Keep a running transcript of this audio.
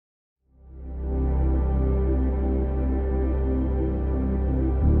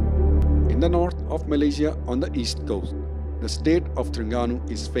the north of Malaysia on the east coast. The state of Terengganu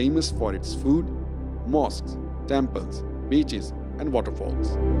is famous for its food, mosques, temples, beaches, and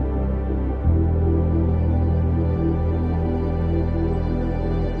waterfalls.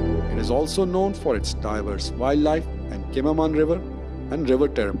 It is also known for its diverse wildlife and Kimaman River and River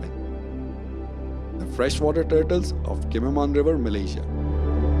Terrapin, the freshwater turtles of Kimaman River, Malaysia.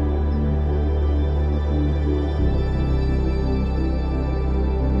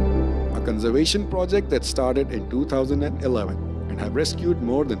 A conservation project that started in 2011 and have rescued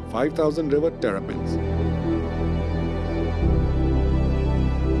more than 5,000 river terrapins.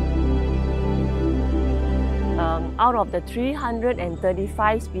 Out of the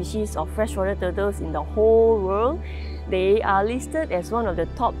 335 species of freshwater turtles in the whole world, they are listed as one of the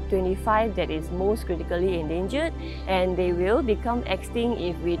top 25 that is most critically endangered, and they will become extinct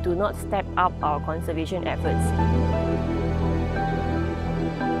if we do not step up our conservation efforts.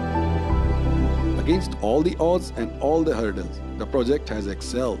 Against all the odds and all the hurdles, the project has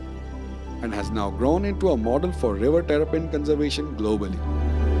excelled and has now grown into a model for river terrapin conservation globally.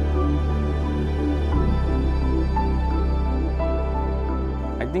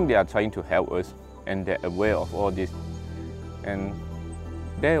 I think they are trying to help us, and they're aware of all this, and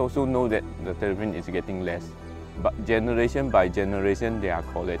they also know that the terrapin is getting less, but generation by generation they are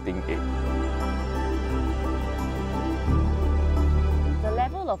collecting it. The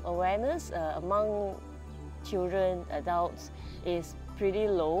level of awareness among children, adults is pretty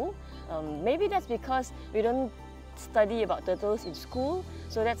low. Maybe that's because we don't study about turtles in school,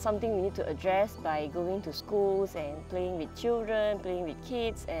 so that's something we need to address by going to schools and playing with children, playing with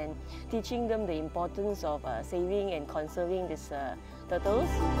kids, and teaching them the importance of saving and conserving these turtles.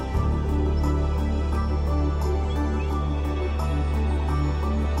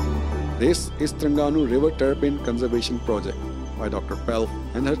 This is Terengganu River Terrapin Conservation Project by Dr. Pelf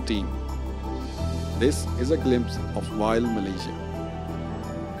and her team. This is a glimpse of wild Malaysia.